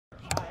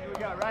we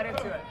go, right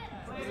into it.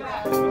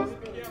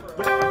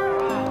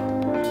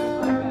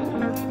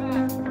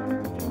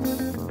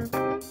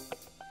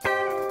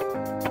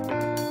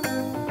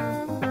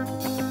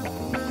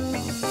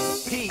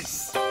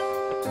 Peace,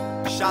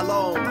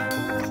 shalom,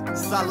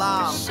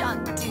 salam,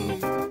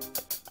 Shanti.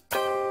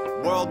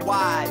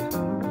 worldwide.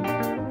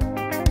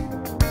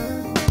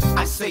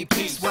 I say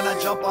peace when I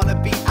jump on a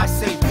beat. I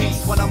say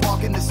peace when I'm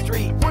walking the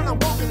street.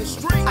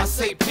 I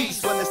say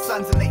peace when the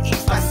sun's in the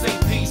east. I say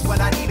peace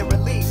when I need a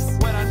release.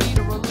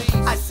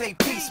 I say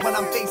peace when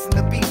I'm facing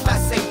the beast. I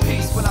say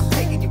peace when I'm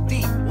taking you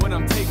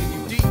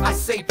deep. I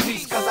say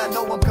peace cause I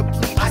know I'm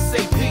complete. I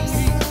say peace.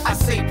 I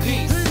say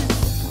peace.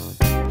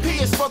 P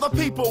is for the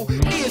people,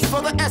 E is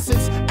for the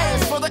essence, A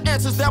is for the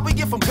answers that we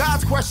get from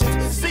God's questions,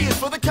 C is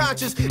for the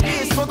conscious, E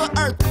is for the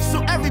earth.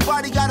 So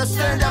everybody gotta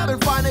stand up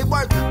and find their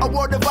worth. A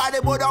war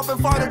divided would often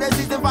fall to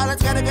disease and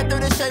violence. Gotta get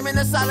through the shame and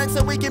the silence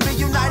so we can be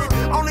united.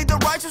 Only the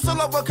righteous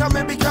will overcome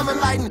and become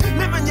enlightened.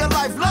 Living your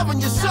life, loving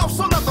yourself,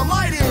 so let the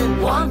light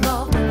in. One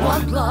love,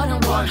 one blood,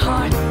 and one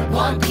heart.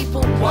 One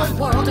people, one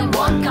world, and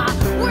one God.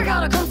 We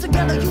gotta come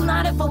together,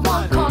 united for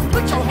one cause.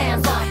 Put your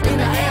hands up in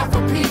the air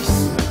for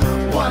peace.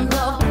 One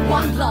love,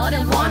 one blood,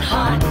 and one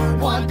heart.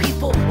 One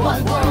people,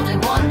 one world,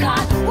 and one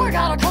God. We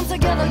gotta come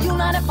together,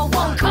 united for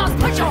one cause.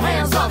 Put your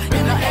hands up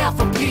in the air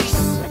for peace.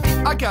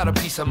 I got a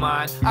piece of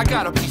mind, I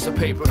got a piece of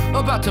paper.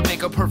 About to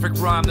make a perfect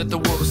rhyme that the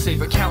world will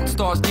savor. Counting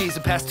stars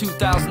gazing past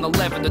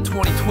 2011 to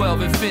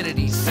 2012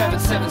 infinity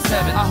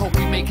 777. I hope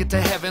we make it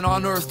to heaven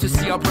on earth to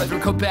see our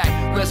brethren come back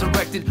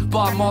resurrected.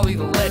 Bob Marley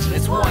the legend.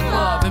 It's one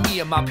love and me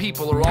and my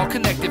people are all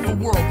connected. For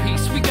world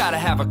peace we gotta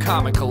have a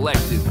common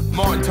collective.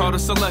 Martin taught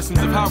us the lessons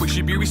of how we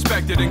should be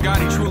respected, and God,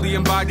 he truly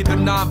embodied the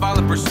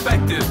non-violent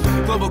perspective.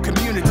 Global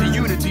community,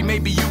 unity,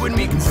 maybe you and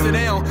me can sit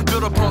down,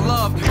 build up on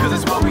love, cause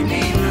it's what we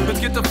need. Let's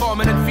get to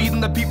farming and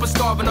feeding the people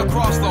starving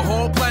across the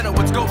whole planet.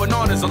 What's going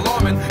on is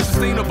alarming.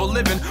 Sustainable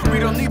living, we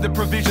don't need the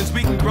provisions.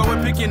 We can grow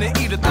it, pick it, and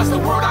eat it. That's the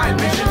world I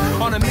envision.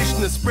 On a mission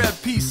to spread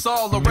peace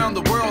all around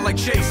the world like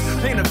Chase.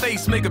 Paint a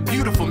face, make a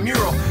beautiful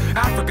mural.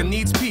 Africa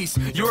needs peace.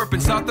 Europe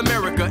and South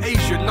America,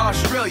 Asia and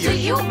Australia. Do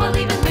you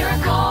believe in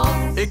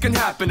miracles? It can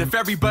happen if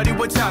everybody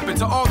would tap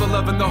into all the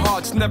love in their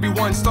hearts and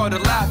everyone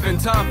started laughing.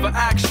 Time for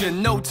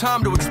action, no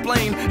time to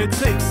explain. It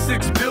takes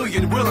 6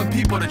 billion willing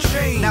people to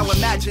change. Now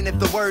imagine if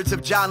the words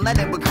of John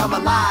Lennon would come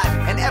alive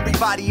and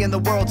everybody in the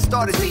world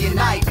started to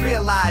unite.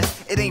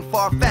 Realize it ain't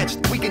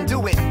far-fetched, we can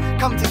do it.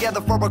 Come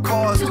together for a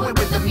cause, do it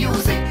with the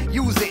music.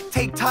 Use it,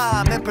 take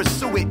time and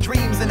pursue it.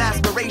 Dreams and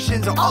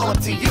aspirations are all up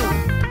to you.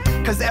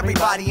 Cause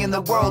everybody in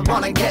the world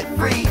wanna get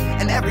free,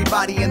 and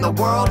everybody in the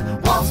world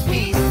wants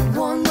peace.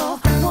 One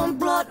love, one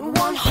blood,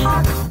 one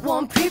heart.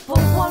 One people,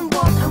 one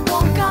world, and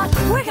one God.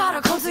 We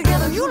gotta come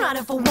together,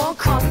 united for one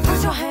cause.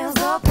 Put your hands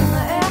up in the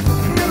air.